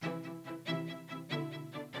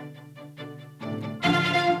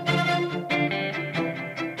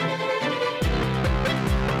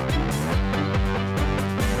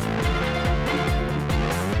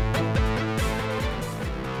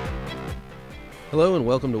Hello and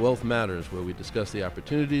welcome to Wealth Matters, where we discuss the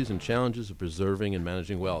opportunities and challenges of preserving and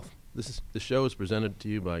managing wealth. This show is presented to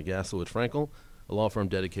you by Gaslowitz Frankel, a law firm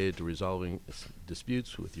dedicated to resolving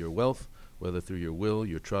disputes with your wealth, whether through your will,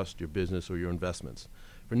 your trust, your business, or your investments.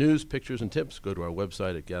 For news, pictures, and tips, go to our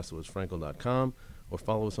website at gaslowitzfrankel.com or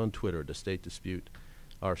follow us on Twitter at Estate Dispute.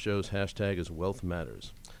 Our show's hashtag is Wealth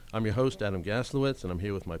Matters. I'm your host, Adam Gaslowitz, and I'm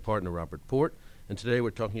here with my partner, Robert Port. And today we're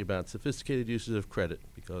talking about sophisticated uses of credit,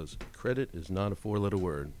 because credit is not a four-letter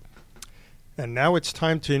word. And now it's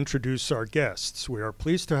time to introduce our guests. We are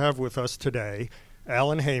pleased to have with us today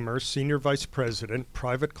Alan Hamer, Senior Vice President,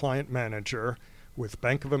 Private Client Manager with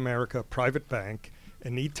Bank of America Private Bank,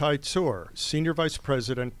 and Itai Tzur, Senior Vice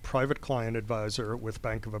President, Private Client Advisor with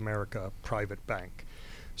Bank of America Private Bank.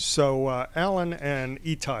 So Alan and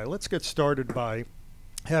Itai, let's get started by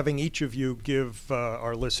having each of you give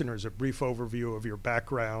our listeners a brief overview of your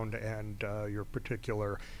background and your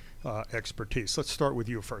particular expertise. Let's start with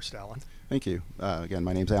you first, Alan. Thank you. Again,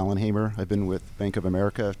 my name's Alan Hamer. I've been with Bank of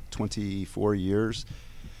America 24 years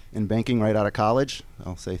in banking right out of college.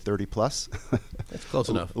 I'll say 30 plus. That's close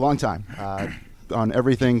enough. A long time. On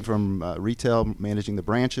everything from retail, managing the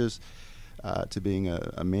branches, to being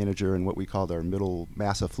a manager in what we called our middle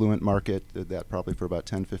mass affluent market. Did that probably for about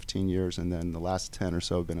 10, 15 years. And then the last 10 or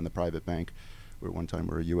so have been in the private bank, where one time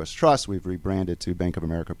we're a U.S. Trust. We've rebranded to Bank of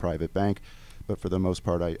America Private Bank. But for the most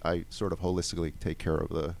part, I sort of holistically take care of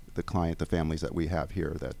the client, the families that we have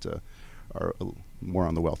here that are more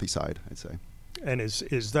on the wealthy side, I'd say. And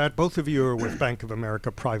is that both of you are with Bank of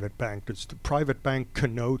America Private Bank? Does the private bank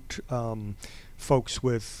connote folks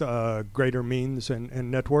with greater means and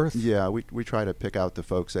net worth? Yeah, we try to pick out the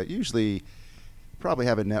folks that usually probably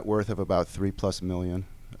have a net worth of about $3+ million.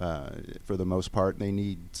 For the most part, they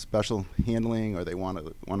need special handling, or they want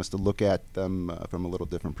us to look at them from a little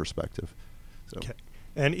different perspective. So. Okay.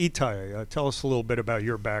 And Itai, tell us a little bit about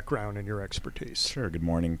your background and your expertise. Sure. Good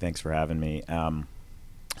morning. Thanks for having me.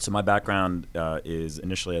 So my background is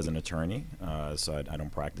initially as an attorney, so I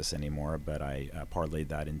don't practice anymore, but I parlayed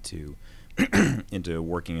that into into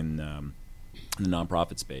working in the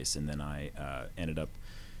nonprofit space, and then I ended up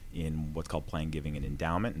in what's called Plan, Giving, and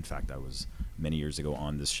Endowment. In fact, I was many years ago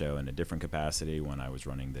on this show in a different capacity when I was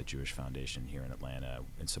running the Jewish Foundation here in Atlanta.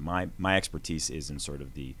 And so my expertise is in sort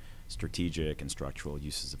of the strategic and structural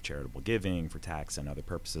uses of charitable giving for tax and other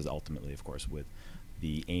purposes, ultimately, of course, with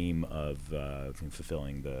the aim of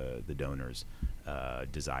fulfilling the donor's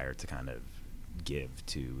desire to kind of give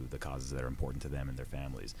to the causes that are important to them and their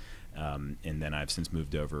families. And then I've since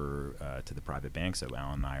moved over to the private bank, so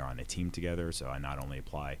Alan and I are on a team together, so I not only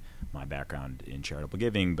apply my background in charitable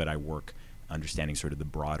giving, but I work understanding sort of the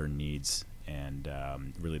broader needs and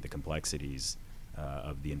really the complexities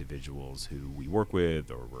of the individuals who we work with,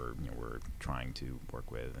 or we're trying to work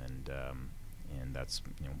with, and that's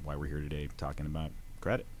why we're here today talking about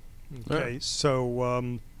credit. Okay,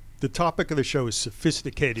 so the topic of the show is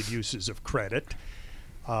sophisticated uses of credit.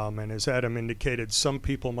 And as Adam indicated, some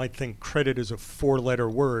people might think credit is a four-letter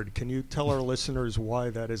word. Can you tell our listeners why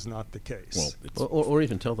that is not the case? Well, or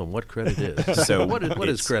even tell them what credit is. So what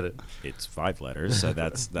is credit? It's 5 letters, so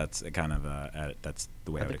that's kind of that's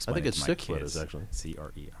the way I would explain it. I think it's to my 6 kids. letters actually.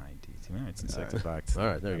 CREID. It's in 6 bucks. All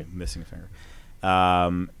right, there you go. I'm missing a finger.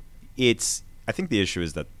 I think the issue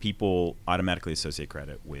is that people automatically associate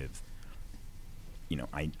credit with,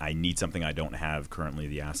 I need something I don't have currently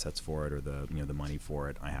the assets for it, or the money for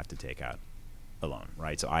it. I have to take out a loan,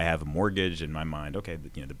 right? So I have a mortgage in my mind. Okay,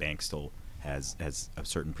 the bank still has a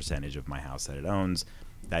certain percentage of my house that it owns.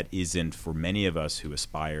 That isn't for many of us who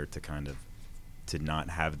aspire to not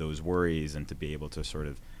have those worries and to be able to sort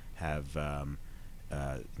of have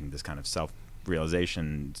this kind of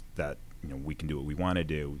self-realization that we can do what we want to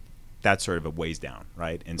do. That's sort of a ways down,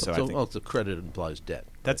 right? And so I think also credit implies debt.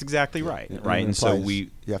 That's exactly right, Yeah, right? And so you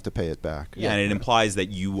have to pay it back. and it implies that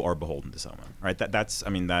you are beholden to someone, right?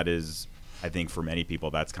 That is, I think for many people,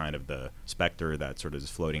 that's kind of the specter that sort of is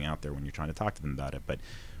floating out there when you're trying to talk to them about it. But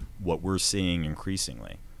what we're seeing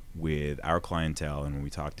increasingly with our clientele, and when we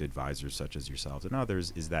talk to advisors such as yourselves and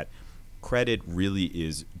others, is that credit really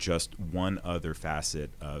is just one other facet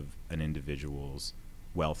of an individual's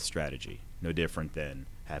wealth strategy, no different than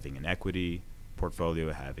having an equity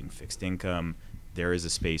portfolio, having fixed income. There is a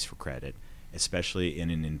space for credit, especially in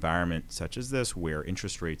an environment such as this where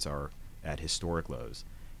interest rates are at historic lows,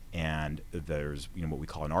 and there's what we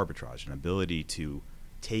call an arbitrage, an ability to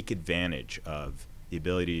take advantage of the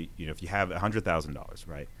ability, if you have $100,000,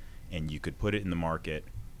 right, and you could put it in the market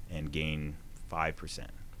and gain 5%,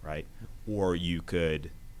 right, or you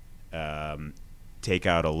could take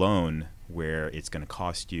out a loan where it's going to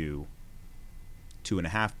cost you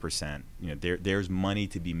 2.5%, there's money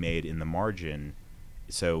to be made in the margin.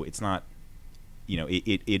 So it's not,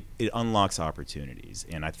 it unlocks opportunities.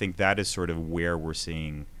 And I think that is sort of where we're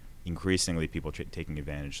seeing increasingly people taking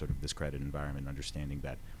advantage sort of this credit environment, understanding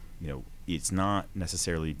that, it's not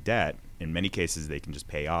necessarily debt. In many cases, they can just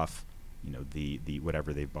pay off, the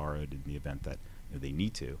whatever they've borrowed in the event that they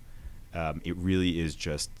need to. It really is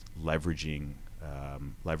just leveraging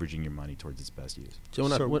your money towards its best use. So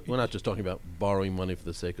we're not just talking about borrowing money for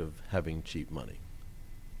the sake of having cheap money.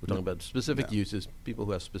 We're talking about specific uses, people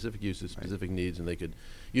who have specific uses, specific needs, and they could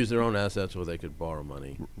use their own assets or they could borrow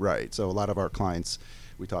money. Right. So a lot of our clients,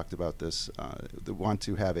 we talked about this, they want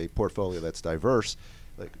to have a portfolio that's diverse.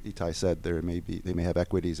 Like Itai said, they may have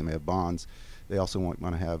equities, they may have bonds. They also want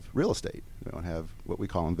to have real estate. They want to have what we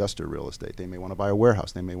call investor real estate. They may want to buy a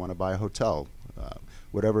warehouse. They may want to buy a hotel.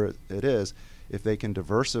 Whatever it is, if they can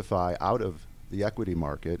diversify out of the equity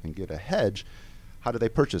market and get a hedge, how do they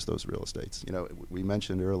purchase those real estates? We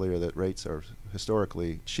mentioned earlier that rates are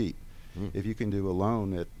historically cheap. If you can do a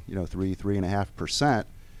loan at 3.5%,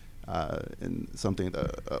 in something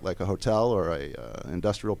like a hotel or a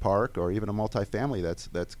industrial park or even a multifamily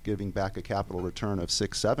that's giving back a capital return of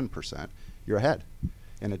 6-7%, you're ahead,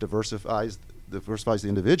 and it diversifies the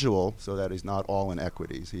individual so that he's not all in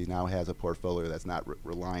equities. He now has a portfolio that's not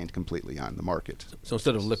reliant completely on the market. So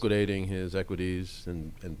instead of liquidating his equities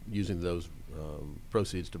and using those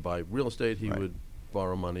proceeds to buy real estate, he would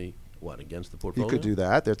borrow money, against the portfolio? He could do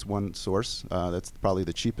that. That's one source. That's probably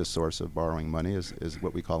the cheapest source of borrowing money is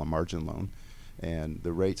what we call a margin loan. And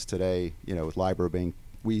the rates today, with LIBOR being,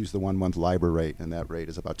 we use the 1-month LIBOR rate, and that rate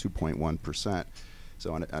is about 2.1%.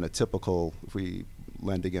 So on a typical, if we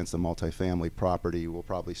lend against a multifamily property, we'll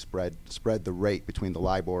probably spread the rate between the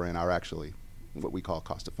LIBOR and our actually what we call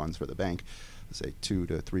cost of funds for the bank, say 2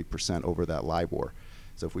 to 3% over that LIBOR.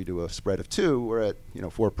 So if we do a spread of 2, we're at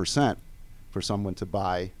 4% for someone to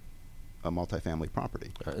buy a multifamily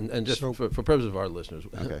property. And just for purposes of our listeners,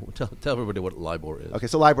 tell everybody what LIBOR is. Okay,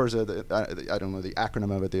 so LIBOR is I don't know the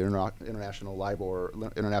acronym of it, the International LIBOR,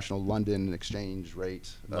 International London Exchange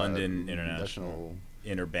Rate. London International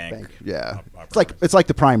Interbank. Bank. Yeah, it's like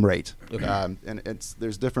the prime rate, and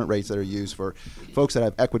there's different rates that are used for folks that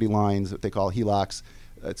have equity lines that they call HELOCs.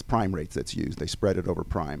 It's prime rates that's used. They spread it over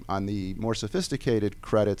prime. On the more sophisticated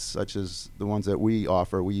credits, such as the ones that we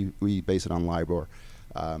offer, we base it on LIBOR.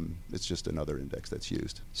 It's just another index that's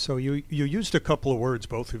used. So you used a couple of words,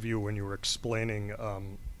 both of you, when you were explaining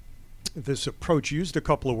this approach. You used a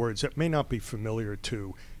couple of words that may not be familiar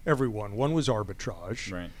to everyone. One was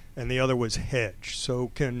arbitrage, right, and the other was hedge.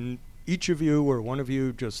 So can each of you or one of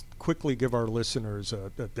you just quickly give our listeners a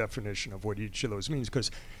definition of what each of those means?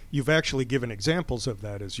 Because you've actually given examples of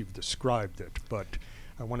that as you've described it, but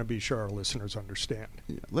I want to be sure our listeners understand.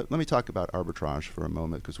 Yeah. Let me talk about arbitrage for a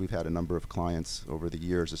moment, because we've had a number of clients over the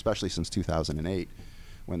years, especially since 2008,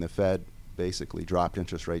 when the Fed basically dropped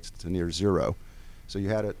interest rates to near zero. So you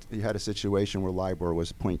had a situation where LIBOR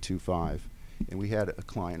was 0.25, and we had a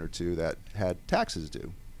client or two that had taxes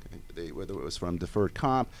due, whether it was from deferred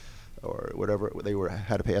comp or whatever. They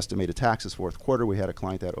had to pay estimated taxes fourth quarter. We had a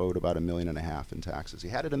client that owed about $1.5 million in taxes. He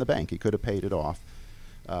had it in the bank. He could have paid it off.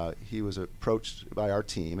 He was approached by our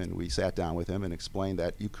team, and we sat down with him and explained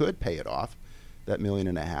that you could pay it off, that $1.5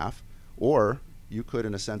 million, or you could,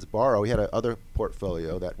 in a sense, borrow. He had another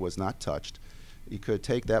portfolio that was not touched. He could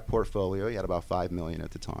take that portfolio, he had about $5 million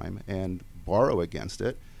at the time, and borrow against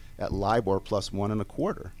it at LIBOR plus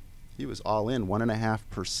 1.25. He was all in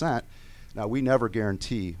 1.5%. Now, we never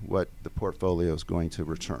guarantee what the portfolio is going to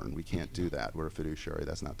return. We can't do that. We're a fiduciary.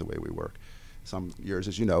 That's not the way we work. Some years,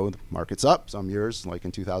 as you know, the market's up. Some years, like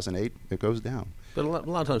in 2008, it goes down. But a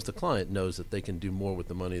lot of times the client knows that they can do more with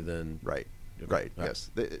the money than... Right,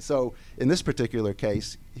 yes. So in this particular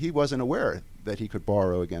case, he wasn't aware that he could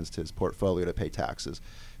borrow against his portfolio to pay taxes.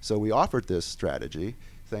 So we offered this strategy,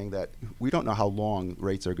 saying that we don't know how long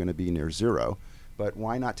rates are going to be near zero, but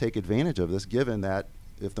why not take advantage of this, given that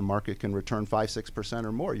if the market can return 5-6%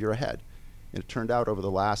 or more, you're ahead. And it turned out over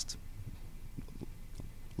the last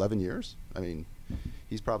 11 years, I mean,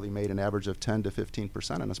 he's probably made an average of 10 to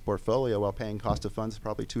 15% on his portfolio while paying cost of funds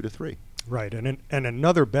probably 2 to 3. Right, and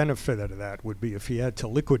another benefit of that would be if he had to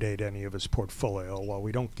liquidate any of his portfolio. While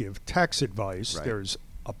we don't give tax advice, there's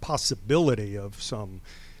a possibility of some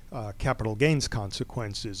capital gains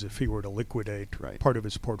consequences if he were to liquidate part of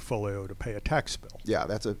his portfolio to pay a tax bill. Yeah,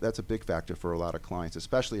 that's a big factor for a lot of clients,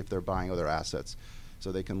 especially if they're buying other assets,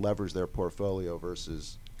 so they can leverage their portfolio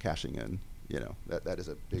versus cashing in, that is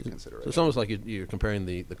a big consideration. So it's almost like you're comparing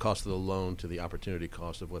the cost of the loan to the opportunity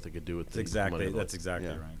cost of what they could do with the money. That's exactly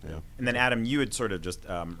Yeah, right. yeah. And then Adam, you had sort of just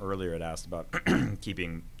earlier had asked about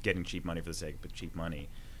getting cheap money for the sake of cheap money.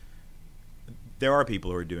 There are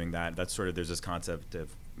people who are doing that. That's sort of, there's this concept of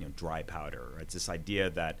dry powder. It's this idea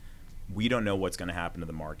that we don't know what's going to happen to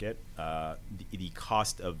the market. The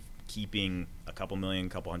cost of keeping a couple million,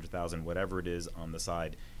 couple 100,000, whatever it is on the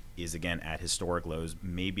side is again at historic lows.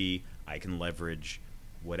 Maybe I can leverage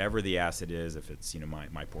whatever the asset is. If it's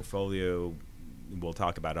my portfolio, we'll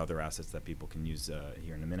talk about other assets that people can use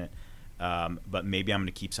here in a minute. But maybe I'm going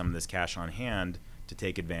to keep some of this cash on hand to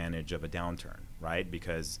take advantage of a downturn, right?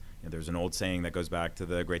 Because there's an old saying that goes back to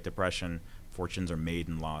the Great Depression: fortunes are made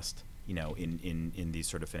and lost, in these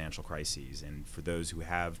sort of financial crises. And for those who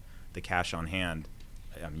have the cash on hand,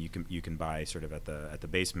 you can buy sort of at the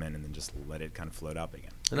basement and then just let it kind of float up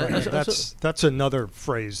again. Right. That's another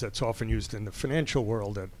phrase that's often used in the financial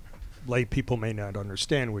world that lay people may not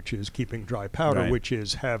understand, which is keeping dry powder, Right. which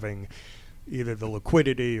is having either the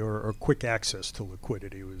liquidity or quick access to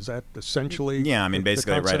liquidity. Is that essentially? Yeah, I mean, the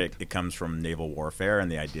basically, right. concept? It comes from naval warfare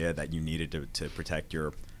and the idea that you needed to protect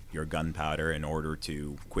your gunpowder in order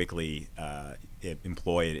to quickly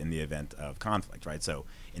employ it in the event of conflict, right? So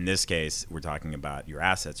in this case, we're talking about your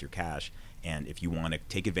assets, your cash, and if you want to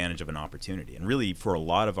take advantage of an opportunity. And really, for a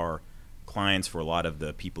lot of our clients, for a lot of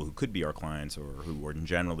the people who could be our clients or who are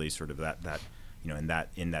generally sort of that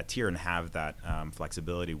in that tier and have that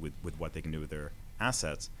flexibility with what they can do with their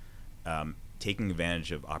assets, taking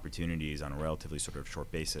advantage of opportunities on a relatively sort of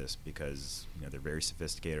short basis because they're very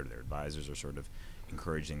sophisticated, or their advisors are sort of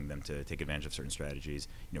encouraging them to take advantage of certain strategies.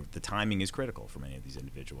 The timing is critical for many of these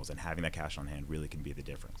individuals, and having that cash on hand really can be the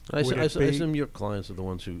difference. I Would it be- assume your clients are the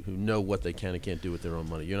ones who know what they can and can't do with their own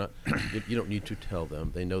money. You're not, you don't need to tell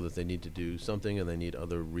them. They know that they need to do something, and they need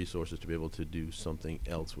other resources to be able to do something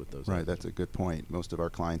else with those. Right, assets. that's a good point. Most of our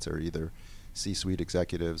clients are either C-suite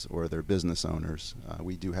executives or they're business owners.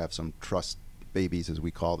 We do have some trust babies, as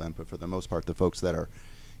we call them, but for the most part, the folks that are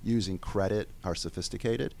using credit are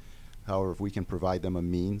sophisticated. However, if we can provide them a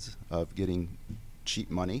means of getting cheap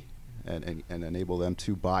money and enable them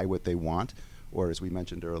to buy what they want, or as we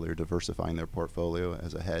mentioned earlier, diversifying their portfolio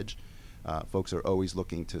as a hedge, folks are always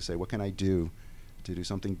looking to say, what can I do to do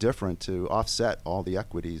something different to offset all the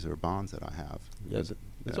equities or bonds that I have? Yeah,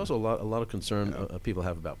 there's also a lot of concern people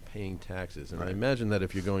have about paying taxes, and Right. I imagine that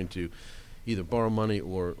if you're going to either borrow money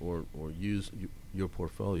or use your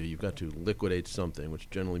portfolio, you've got to liquidate something, which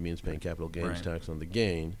generally means paying capital gains Right. tax on the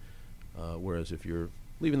gain. Whereas if you're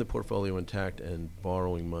leaving the portfolio intact and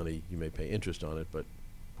borrowing money, you may pay interest on it, but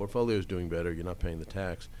portfolio is doing better. You're not paying the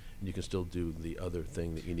tax, and you can still do the other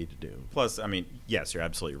thing that you need to do. Plus, I mean, yes, you're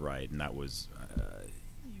absolutely right, and that was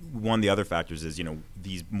one of the other factors is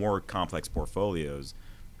these more complex portfolios.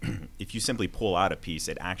 If you simply pull out a piece,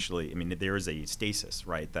 it actually, there is a stasis,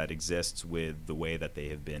 right, that exists with the way that they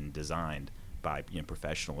have been designed by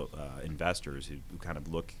professional investors who kind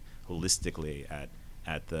of look holistically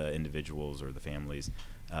at the individuals or the families,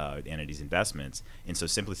 entities' investments. And so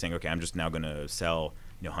simply saying, okay, I'm just now going to sell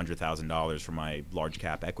 $100,000 for my large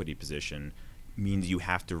cap equity position means you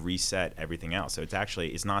have to reset everything else. So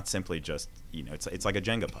it's not simply just, it's like a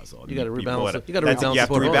Jenga puzzle. You got to People rebalance gotta- it. You got to that's it, rebalance you have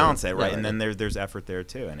the to portfolio. rebalance it, right? Yeah, And then there's effort there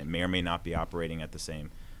too, and it may or may not be operating at the same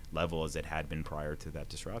level as it had been prior to that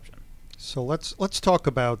disruption. So let's talk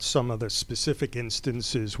about some of the specific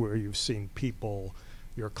instances where you've seen people,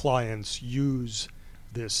 your clients, use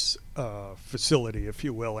this facility, if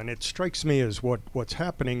you will. And it strikes me as what's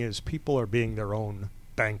happening is people are being their own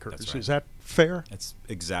bankers. That's right. Is that fair? That's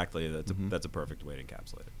exactly Mhm. that's a perfect way to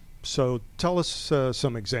encapsulate it. So tell us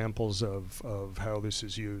some examples of how this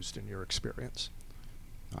is used in your experience.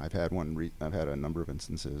 I've had I've had a number of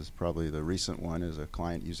instances. Probably the recent one is a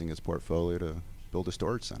client using his portfolio to build a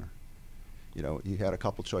storage center. He had a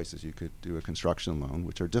couple choices. You could do a construction loan,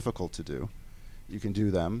 which are difficult to do. You can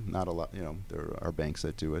do them. Not a lot. There are banks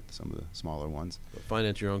that do it. Some of the smaller ones.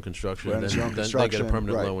 Finance your own construction, Finance and your then, own then construction, get a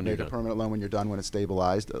permanent right, loan when you're make a done. permanent loan when you're done, when it's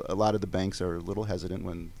stabilized. A lot of the banks are a little hesitant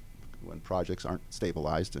when projects aren't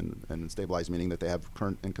stabilized, and stabilized meaning that they have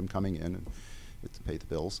current income coming in and to pay the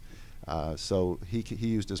bills. So he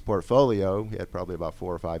used his portfolio. He had probably about $4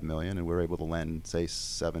 or $5 million, and we were able to lend, say,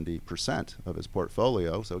 70% of his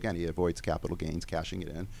portfolio. So again, he avoids capital gains, cashing it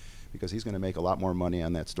in, because he's going to make a lot more money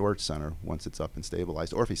on that storage center once it's up and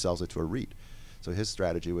stabilized, or if he sells it to a REIT. So his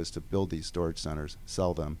strategy was to build these storage centers,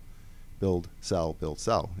 sell them, build, sell,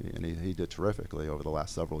 and he did terrifically over the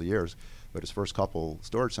last several years. But his first couple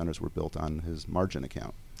storage centers were built on his margin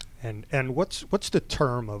account. And what's the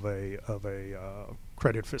term of a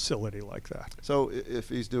credit facility like that? So if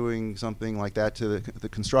he's doing something like that, to the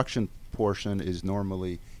construction portion is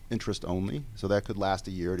normally interest only, so that could last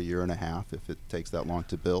a year to year and a half if it takes that long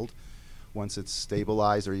to build. Once it's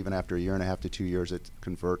stabilized, or even after a year and a half to 2 years, it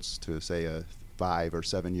converts to, say, a 5 or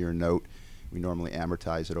 7 year note. We normally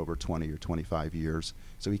amortize it over 20 or 25 years.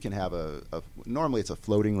 So he can have normally it's a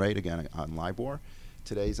floating rate, again, on LIBOR.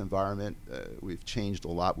 Today's environment, we've changed a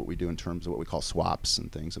lot what we do in terms of what we call swaps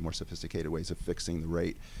and things, and more sophisticated ways of fixing the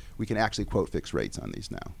rate. We can actually quote fixed rates on these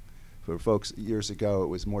now. For folks years ago, it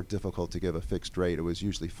was more difficult to give a fixed rate. It was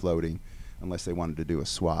usually floating unless they wanted to do a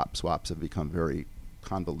swap. Swaps have become very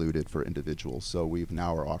convoluted for individuals. So we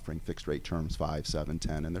now are offering fixed rate terms, 5, 7,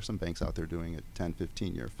 10, and there's some banks out there doing a 10,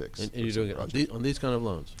 15-year fix. And you're doing it on these kind of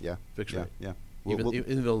loans? Yeah. Fixed yeah, rate? Yeah.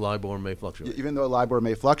 Even though LIBOR may fluctuate? Even though LIBOR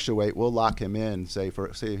may fluctuate, we'll lock him in, say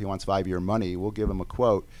if he wants 5-year money, we'll give him a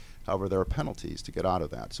quote. However, there are penalties to get out of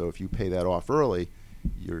that. So if you pay that off early,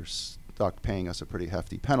 you're stuck paying us a pretty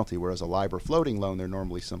hefty penalty, whereas a LIBOR floating loan, they're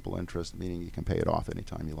normally simple interest, meaning you can pay it off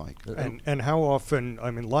anytime you like. And how often, I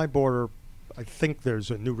mean, LIBOR, I think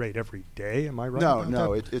there's a new rate every day. Am I right about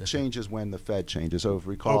No, that? it changes when the Fed changes. So if you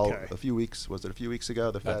recall, Okay. a few weeks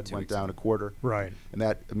ago, the About Fed 2 went weeks down ago. a quarter. Right. And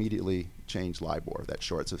that immediately changed LIBOR, that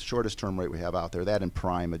short. It's the shortest term rate we have out there. That and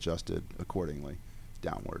prime adjusted accordingly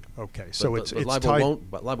downward. Okay, so But it's LIBOR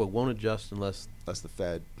tied. But LIBOR won't adjust unless... Unless the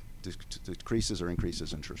Fed decreases or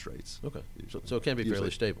increases interest rates. Okay. So it can be fairly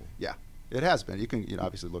Usually. stable. Yeah, it has been. You can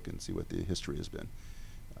obviously look and see what the history has been.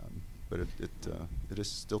 But it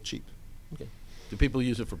is still cheap. Okay. Do people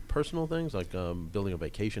use it for personal things, like building a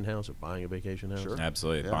vacation house or buying a vacation house? Sure.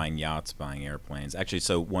 Absolutely. Yeah. Buying yachts, buying airplanes. Actually,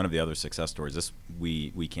 so one of the other success stories, this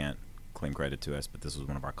we can't claim credit to us, but this was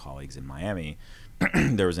one of our colleagues in Miami.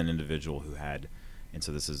 There was an individual who had, and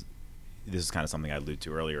so this is kind of something I alluded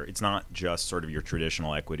to earlier. It's not just sort of your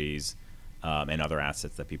traditional equities and other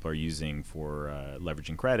assets that people are using for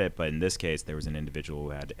leveraging credit, but in this case, there was an individual who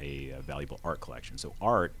had a valuable art collection. So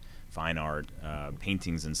art, fine art,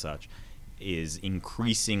 paintings and such, is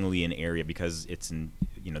increasingly an area, because it's in,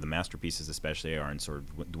 the masterpieces especially are in sort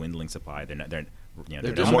of dwindling supply. They're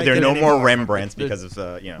just no making more anymore. Rembrandts because of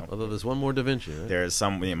Although there's one more Da Vinci, right? There's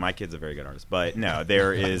some. My kid's a very good artist, but no,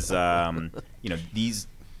 there is these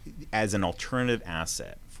as an alternative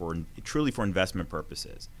asset for investment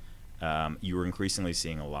purposes. You were increasingly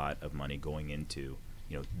seeing a lot of money going into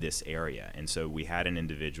this area, and so we had an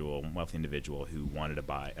wealthy individual who wanted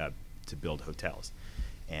to build hotels.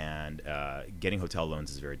 And getting hotel loans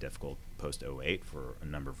is very difficult post 2008 for a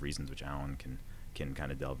number of reasons, which Alan can kind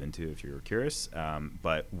of delve into if you're curious.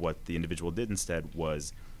 But what the individual did instead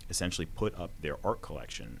was essentially put up their art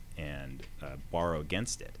collection and borrow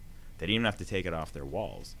against it. They didn't even have to take it off their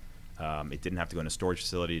walls. It didn't have to go in a storage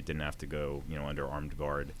facility. It didn't have to go under armed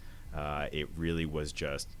guard. It really was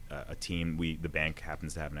just a team. The bank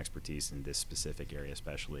happens to have an expertise in this specific area,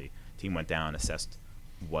 especially. Team went down, assessed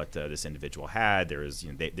what this individual had. There's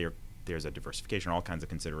a diversification, all kinds of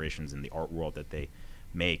considerations in the art world that they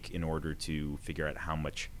make in order to figure out how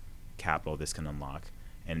much capital this can unlock.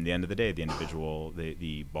 And at the end of the day, the individual,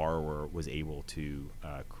 the borrower, was able to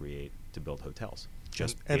build hotels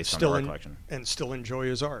just based on the art collection, and still enjoy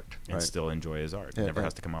his art. and Right. still enjoy his art. And- Never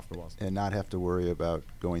has to come off the walls. And not have to worry about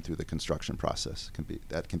going through the construction process.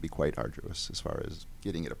 That can be quite arduous as far as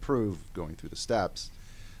getting it approved, going through the steps,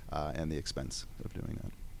 and the expense of doing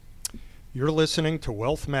that. You're listening to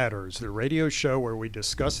Wealth Matters, the radio show where we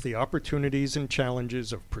discuss the opportunities and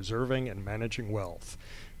challenges of preserving and managing wealth.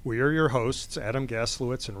 We are your hosts, Adam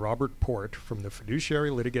Gaslowitz and Robert Port, from the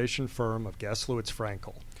fiduciary litigation firm of Gaslowitz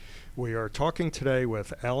Frankel. We are talking today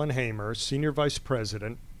with Alan Hamer, Senior Vice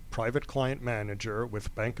President, Private Client Manager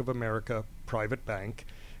with Bank of America Private Bank,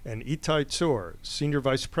 and Itai Tsur, Senior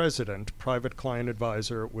Vice President, Private Client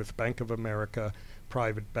Advisor with Bank of America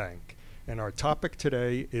Private Bank. And our topic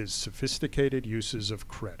today is sophisticated uses of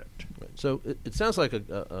credit. Right. So it sounds like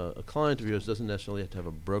a client of yours doesn't necessarily have to have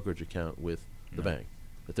a brokerage account with the No. bank,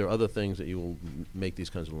 but there are other things that you will make these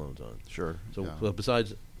kinds of loans on. Sure. So yeah.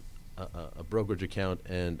 besides a brokerage account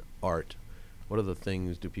and art, what other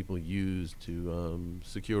things do people use to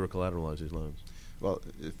secure or collateralize these loans? Well,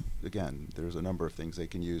 again, there's a number of things they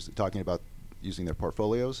can use. Talking about using their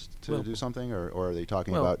portfolios to do something, or are they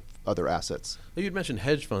talking about other assets? You'd mentioned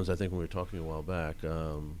hedge funds, I think, when we were talking a while back.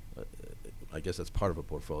 I guess that's part of a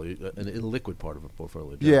portfolio, an illiquid part of a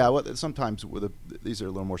portfolio. Yeah, well, sometimes these are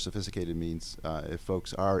a little more sophisticated means. If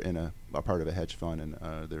folks are in a part of a hedge fund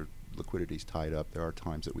and their liquidity's tied up, there are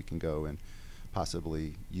times that we can go and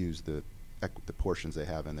possibly use the portions they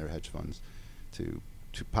have in their hedge funds to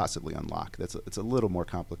to possibly unlock. It's a little more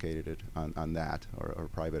complicated on that, or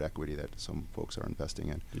private equity that some folks are investing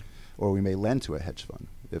in. Or we may lend to a hedge fund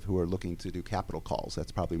who are looking to do capital calls.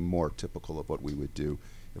 That's probably more typical of what we would do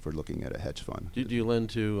if we're looking at a hedge fund. Do you lend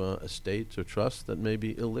to estates or trusts that may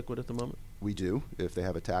be illiquid at the moment? We do, if they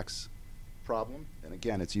have a tax problem. And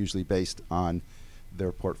again, it's usually based on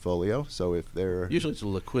their portfolio. So if they're Usually it's a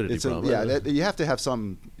liquidity problem. you have to have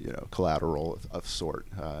some collateral of sort.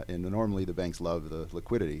 And normally the banks love the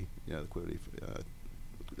liquidity, the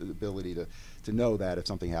ability to know that if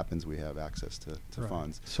something happens, we have access to Right.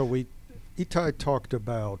 funds. So Itai talked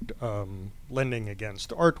about lending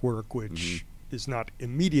against artwork, which is not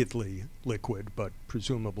immediately liquid, but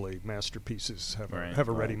presumably masterpieces have Right. a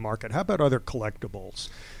ready Right. market. How about other collectibles?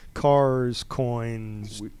 Cars,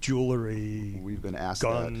 coins, We- jewelry, We've been asked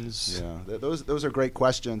guns. that. Yeah, those are great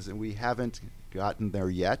questions, and we haven't gotten there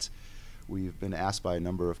yet. We've been asked by a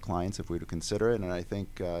number of clients if we would consider it, and I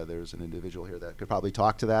think there's an individual here that could probably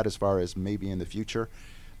talk to that as far as maybe in the future.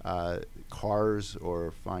 Cars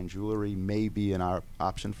or fine jewelry may be an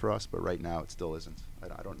option for us, but right now it still isn't.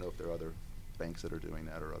 I don't know if there are other banks that are doing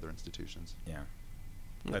that or other institutions. Yeah.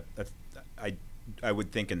 I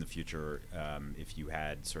would think in the future, if you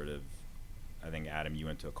had sort of, I think, Adam, you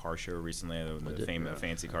went to a car show recently, I did, a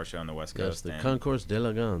fancy car show on the West Yes, Coast. the and Concours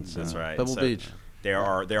d'Elegance. That's right. Pebble So Beach. There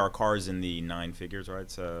are cars in the 9 figures, right?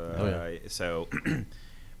 So, so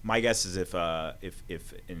my guess is if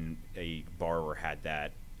a borrower had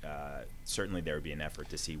that, certainly there would be an effort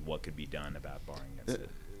to see what could be done about borrowing against it.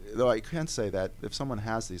 Though I can say that if someone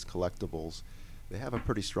has these collectibles, they have a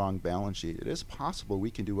pretty strong balance sheet. It is possible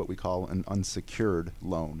we can do what we call an unsecured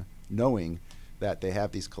loan, knowing that they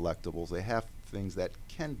have these collectibles. They have things that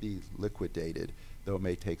can be liquidated, though it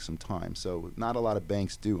may take some time. So not a lot of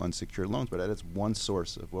banks do unsecured loans, but that is one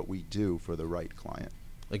source of what we do for the right client.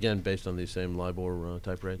 Again, based on these same LIBOR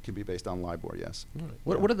type It rates? can be based on LIBOR, yes. All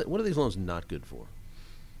right. What are these loans not good for?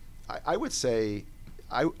 I would say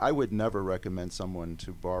I would never recommend someone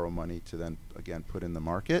to borrow money to then, again, put in the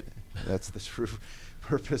market. That's the true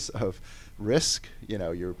purpose of risk.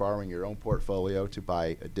 You're borrowing your own portfolio to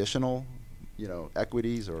buy additional,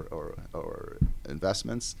 equities or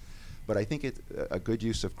investments. But I think a good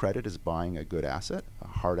use of credit is buying a good asset, a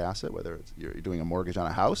hard asset, whether you're doing a mortgage on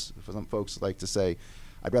a house. For some folks like to say,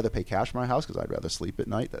 I'd rather pay cash for my house because I'd rather sleep at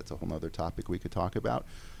night. That's a whole other topic we could talk about.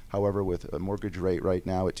 However, with a mortgage rate right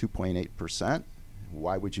now at 2.8%,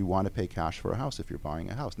 why would you want to pay cash for a house if you're buying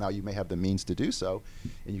a house? Now, you may have the means to do so,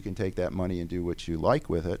 and you can take that money and do what you like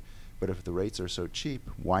with it. But if the rates are so cheap,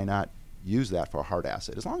 why not use that for a hard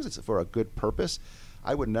asset? As long as it's for a good purpose,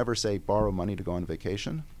 I would never say borrow money to go on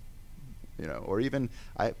vacation. Or even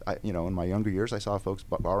in my younger years, I saw folks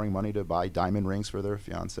borrowing money to buy diamond rings for their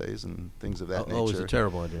fiancés and things of that nature. Always a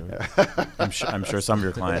terrible idea. I'm sure some of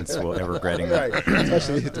your clients will ever regretting that. Right,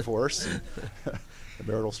 especially divorce, and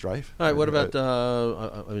marital strife. All right. What about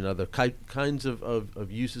are there kinds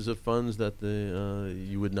of uses of funds that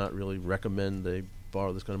you would not really recommend they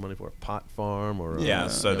borrow this kind of money for? A pot farm or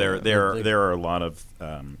So there are a lot of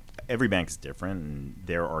every bank is different, and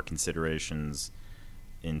there are considerations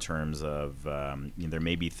in terms of there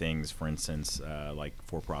may be things, for instance, like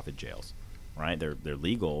for-profit jails, right? They're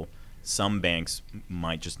legal. Some banks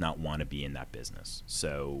might just not want to be in that business.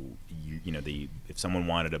 So if someone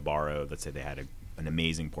wanted to borrow, let's say they had an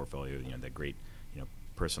amazing portfolio, that great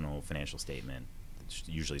personal financial statement. It's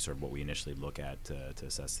usually sort of what we initially look at to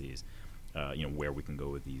assess these, where we can go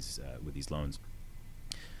with these loans.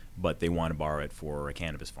 But they want to borrow it for a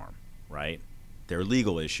cannabis farm, right? There are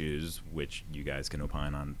legal issues, which you guys can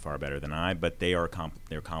opine on far better than I, but they're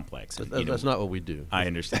complex. That's not what we do. I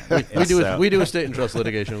understand. We do estate and trust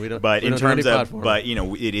litigation. We don't. But we in don't do any terms of, platform. but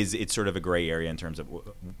it's sort of a gray area in terms of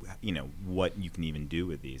what you can even do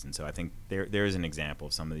with these. And so I think there is an example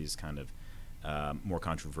of some of these kind of more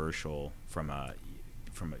controversial from a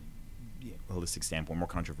holistic standpoint, more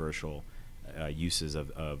controversial uses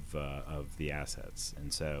of the assets.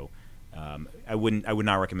 And so. I would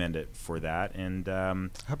not recommend it for that. And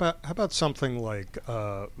How about something like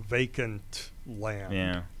vacant land?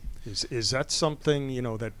 yeah, Is that something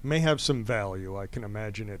that may have some value? I can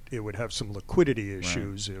imagine it would have some liquidity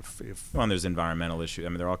issues if well, and there's environmental issues. I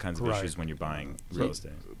mean, there are all kinds of Right. issues when you're buying real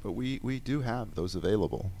estate. But we do have those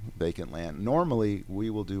available, vacant land. Normally, we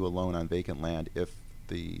will do a loan on vacant land if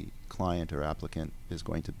the client or applicant is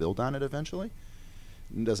going to build on it eventually.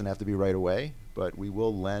 It doesn't have to be right away, but we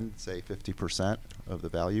will lend, say, 50% of the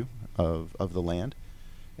value of the land.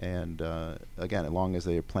 And again, as long as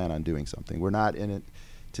they plan on doing something. We're not in it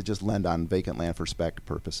to just lend on vacant land for spec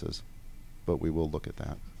purposes, but we will look at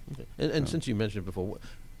that. Okay. And since you mentioned it before,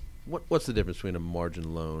 What's the difference between a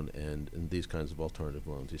margin loan and these kinds of alternative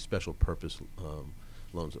loans, these special purpose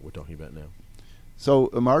loans that we're talking about now?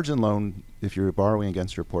 So a margin loan, if you're borrowing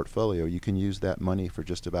against your portfolio, you can use that money for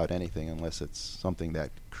just about anything unless it's something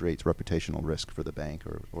that creates reputational risk for the bank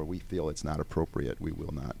or we feel it's not appropriate, we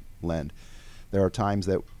will not lend. There are times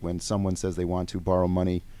that when someone says they want to borrow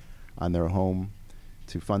money on their home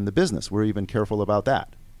to fund the business, we're even careful about that.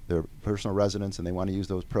 They're personal residents and they want to use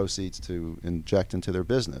those proceeds to inject into their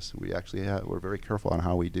business. We're very careful on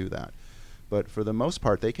how we do that. But for the most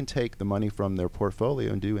part, they can take the money from their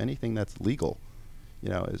portfolio and do anything that's legal.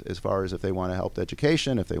 As far as if they want to help the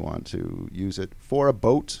education, if they want to use it for a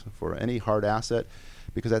boat, for any hard asset,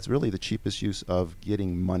 because that's really the cheapest use of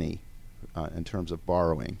getting money in terms of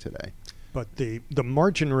borrowing today. But the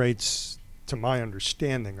margin rates, to my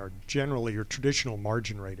understanding, are generally your traditional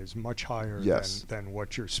margin rate is much higher Yes. than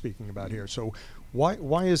what you're speaking about here. So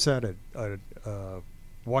why is that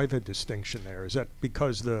why the distinction there? Is that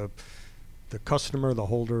because the customer, the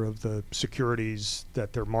holder of the securities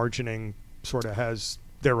that they're margining, sort of has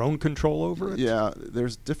their own control over it? Yeah,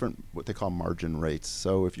 there's different what they call margin rates.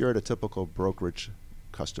 So if you're at a typical brokerage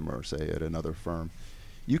customer, say at another firm,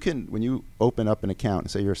 you can, when you open up an account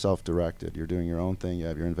and say you're self-directed, you're doing your own thing, you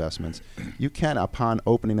have your investments, you can, upon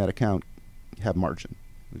opening that account, have margin,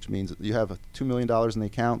 which means you have $2 million in the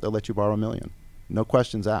account, they'll let you borrow $1 million. No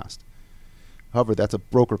questions asked. However, that's a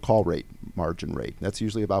broker call rate, margin rate. That's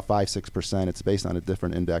usually about 5-6%. It's based on a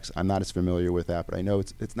different index. I'm not as familiar with that, but I know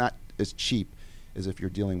it's not as cheap as if you're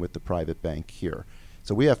dealing with the private bank here.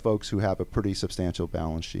 So we have folks who have a pretty substantial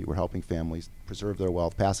balance sheet. We're helping families preserve their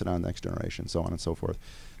wealth, pass it on to the next generation, so on and so forth.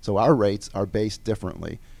 So our rates are based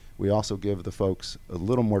differently. We also give the folks a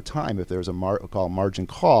little more time. If there's a margin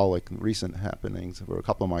call, like recent happenings for a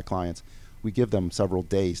couple of my clients, we give them several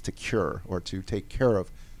days to cure or to take care of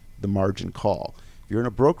the margin call. If you're in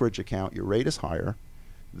a brokerage account, your rate is higher.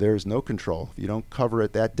 There's no control. If you don't cover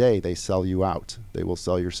it that day, they sell you out. They will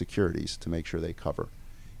sell your securities to make sure they cover.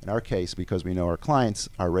 In our case, because we know our clients,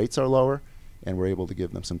 our rates are lower, and we're able to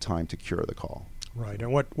give them some time to cure the call. Right.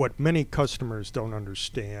 And what many customers don't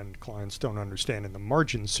understand, clients don't understand in the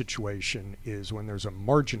margin situation is when there's a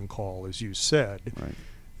margin call, as you said, Right.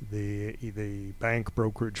 the bank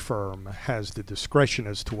brokerage firm has the discretion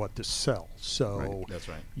as to what to sell. So Right. That's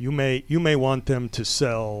right. you may want them to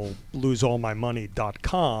sell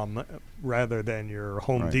loseallmymoney.com rather than your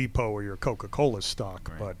Home Right. Depot or your Coca-Cola stock,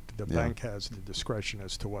 Right. but the Yeah. bank has the discretion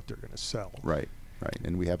as to what they're going to sell. Right,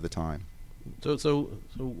 and we have the time. So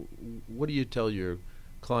what do you tell your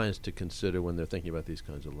clients to consider when they're thinking about these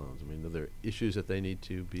kinds of loans? I mean, are there issues that they need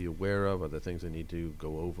to be aware of? Are there things they need to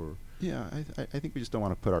go over? Yeah, I think we just don't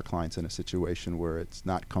want to put our clients in a situation where it's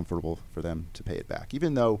not comfortable for them to pay it back.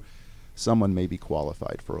 Even though someone may be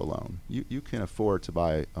qualified for a loan, you can afford to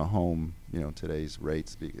buy a home. Today's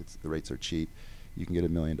rates, the rates are cheap. You can get $1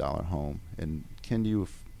 million home, and can you?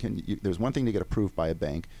 There's one thing to get approved by a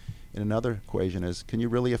bank, and another equation is, can you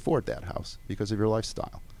really afford that house because of your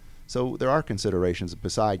lifestyle? So there are considerations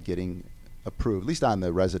beside getting approved, at least on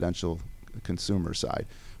the residential consumer side.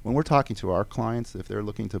 When we're talking to our clients, if they're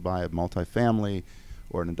looking to buy a multifamily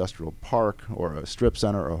or an industrial park or a strip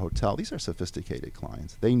center or a hotel, these are sophisticated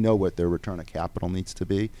clients. They know what their return of capital needs to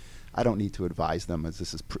be. I don't need to advise them, is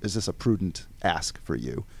this a prudent ask for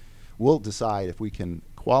you? We'll decide if we can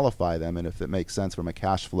qualify them and if it makes sense from a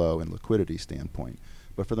cash flow and liquidity standpoint.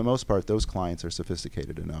 But for the most part, those clients are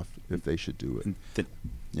sophisticated enough if they should do it.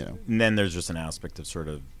 And then there's just an aspect of sort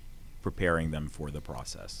of preparing them for the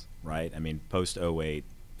process, right? I mean, post 08,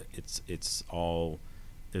 it's all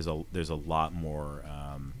there's a lot more.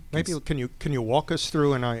 Maybe can you walk us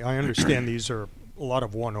through? And I understand these are a lot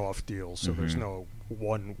of one-off deals, so there's no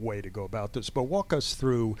one way to go about this. But walk us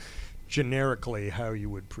through generically how you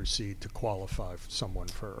would proceed to qualify someone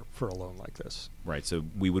for a loan like this. Right. So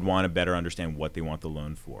we would want to better understand what they want the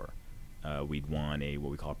loan for. We'd want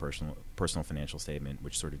what we call a personal financial statement,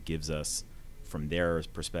 which sort of gives us, from their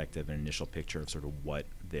perspective, an initial picture of sort of what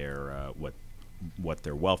their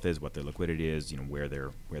wealth is, what their liquidity is, where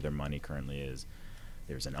their money currently is.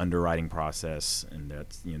 There's an underwriting process, and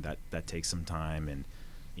that takes some time. And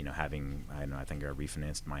I think I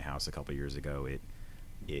refinanced my house a couple of years ago.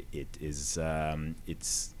 It is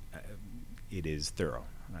thorough.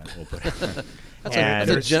 We'll put it.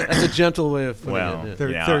 That's a gentle way of putting it.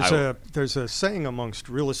 There's a saying amongst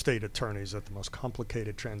real estate attorneys that the most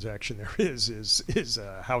complicated transaction there is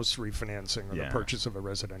a house refinancing or the purchase of a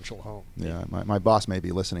residential home. Yeah, my boss may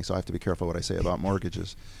be listening, so I have to be careful what I say about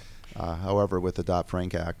mortgages. However, with the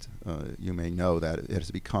Dodd-Frank Act, you may know that it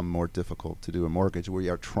has become more difficult to do a mortgage. We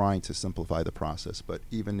are trying to simplify the process, but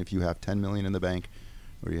even if you have $10 million in the bank,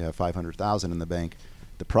 or you have 500,000 in the bank,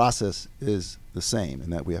 the process is the same in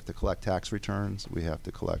that we have to collect tax returns, we have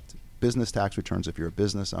to collect business tax returns if you're a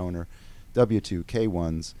business owner, W-2,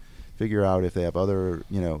 K-1s, figure out if they have other,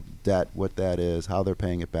 debt, what that is, how they're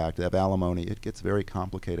paying it back. They have alimony. It gets very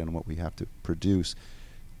complicated on what we have to produce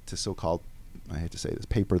to so-called, I hate to say this,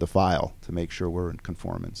 paper the file to make sure we're in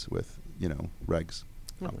conformance with, regs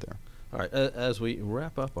out there. All right, as we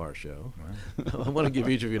wrap up our show, I want to give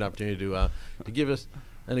each of you an opportunity to give us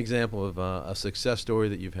an example of a success story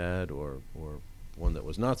that you've had, or one that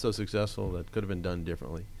was not so successful that could have been done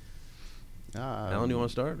differently. Alan, you want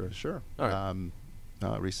to start? Or? Sure. All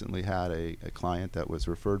right. Recently had a client that was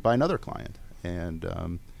referred by another client,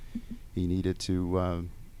 and he needed to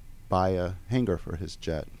buy a hanger for his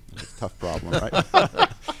jet. It's a tough problem, right?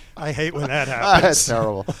 I hate when that happens. That's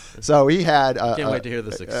terrible. So he had. Can't wait to hear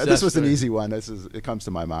the success this was an story. easy one. It comes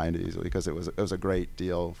to my mind easily because it was a great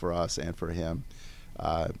deal for us and for him.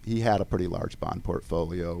 He had a pretty large bond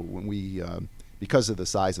portfolio. When we, because of the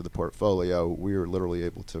size of the portfolio, we were literally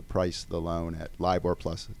able to price the loan at LIBOR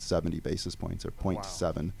plus 70 basis points, or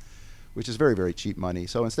 0.7, which is very, very cheap money.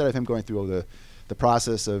 So instead of him going through the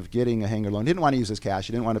process of getting a hanger loan, he didn't want to use his cash.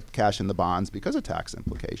 He didn't want to cash in the bonds because of tax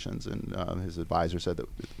implications. And his advisor said that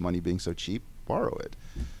with money being so cheap, borrow it.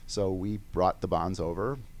 So we brought the bonds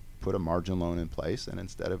over, put a margin loan in place, and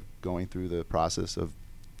instead of going through the process of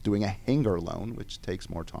doing a hanger loan, which takes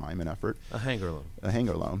more time and effort. A hanger loan. A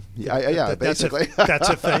hanger loan. Yeah, basically. That's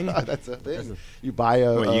a thing. That's a thing. You buy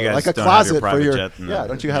You guys like a don't have closet your for private your. jet, no. Yeah,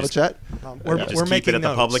 don't you have a Just- jet? We're Just keep making it at the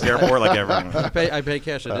notes. public airport like everyone. I pay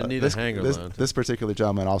cash. I didn't need a hanger loan. This particular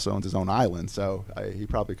gentleman also owns his own island, so he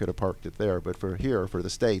probably could have parked it there. But for the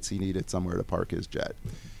States, he needed somewhere to park his jet.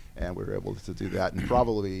 And we were able to do that in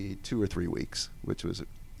probably 2 or 3 weeks, which was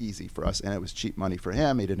easy for us. And it was cheap money for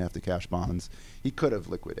him. He didn't have to cash bonds. He could have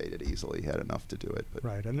liquidated easily. He had enough to do it. But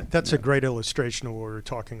Right, and that's a great illustration of what we were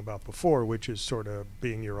talking about before, which is sort of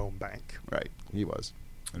being your own bank. Right, he was.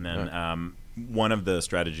 And then one of the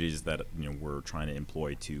strategies that we're trying to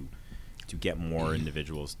employ to get more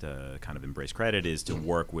individuals to kind of embrace credit is to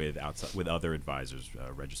work with other advisors,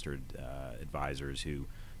 registered advisors who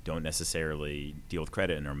don't necessarily deal with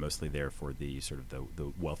credit and are mostly there for the sort of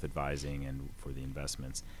the wealth advising and for the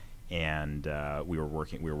investments. And we were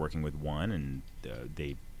working with one, and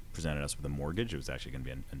they presented us with a mortgage. It was actually going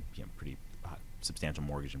to be a pretty substantial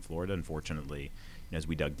mortgage in Florida. Unfortunately, as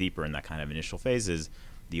we dug deeper in that kind of initial phases,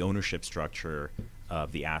 the ownership structure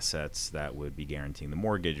of the assets that would be guaranteeing the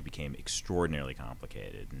mortgage became extraordinarily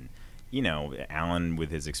complicated. And Alan, with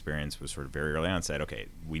his experience, was sort of very early on said, okay,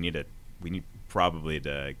 we need probably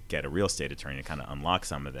to get a real estate attorney to kind of unlock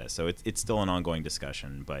some of this. So it's still an ongoing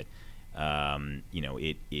discussion, but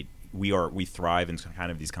we thrive in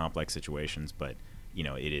kind of these complex situations. But it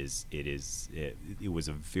was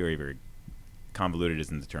a very, very convoluted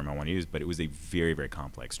isn't the term I want to use, but it was a very, very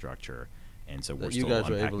complex structure. And so That you guys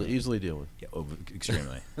were able to easily deal with. Yeah,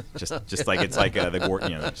 extremely. just like it's like the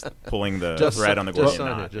just pulling the Just thread so- on the just Gordian so-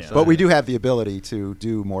 knot. just so- But we do have the ability to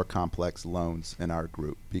do more complex loans in our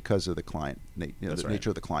group because of the client, That's the right. nature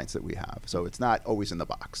of the clients that we have. So it's not always in the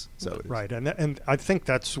box. So it is. Right, and I think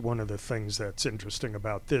that's one of the things that's interesting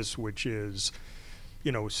about this, which is,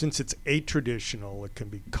 since it's atraditional, it can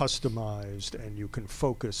be customized, and you can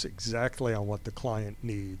focus exactly on what the client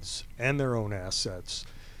needs and their own assets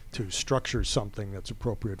to structure something that's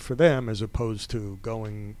appropriate for them, as opposed to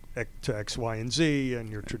going to X, Y, and Z and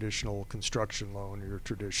your traditional construction loan or your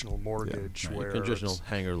traditional mortgage, right. where Conditional it's-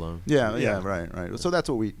 hanger loan. Yeah, right. So that's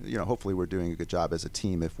what we, hopefully we're doing a good job as a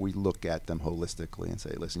team if we look at them holistically and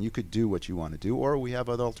say, listen, you could do what you want to do, or we have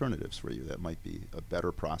other alternatives for you that might be a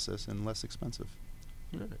better process and less expensive.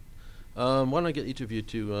 All right. Why don't I get each of you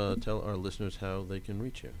to tell our listeners how they can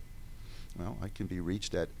reach you? Well, I can be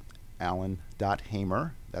reached at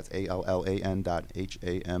Alan.Hamer, that's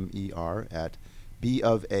ALLAN.HAMER at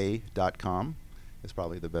bofa.com is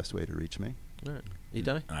probably the best way to reach me. All right.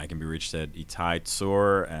 Itai? I can be reached at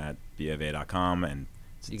Itai at bofa.com, and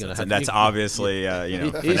You're gonna and have- that's you- obviously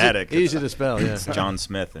phonetic. Easy to spell, yeah. It's John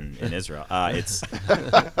Smith in Israel. It's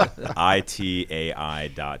itai. T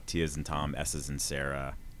as in Tom, S as in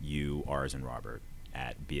Sarah, U, R as in Robert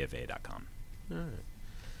at bofa.com. All right.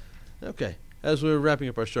 Okay. As we're wrapping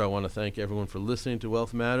up our show, I want to thank everyone for listening to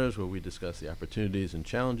Wealth Matters, where we discuss the opportunities and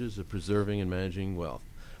challenges of preserving and managing wealth.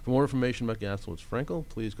 For more information about Gaslowitz Frankel,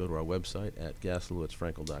 please go to our website at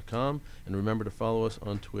gaslowitzfrankel.com, and remember to follow us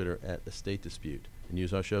on Twitter at Estate Dispute and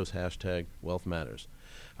use our show's hashtag Wealth Matters.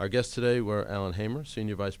 Our guests today were Alan Hamer,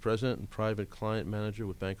 Senior Vice President and Private Client Manager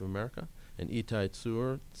with Bank of America, and Itai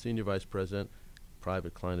Tsur, Senior Vice President,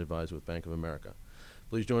 Private Client Advisor with Bank of America.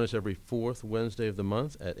 Please join us every fourth Wednesday of the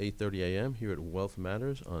month at 8:30 a.m. here at Wealth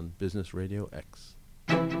Matters on Business Radio X.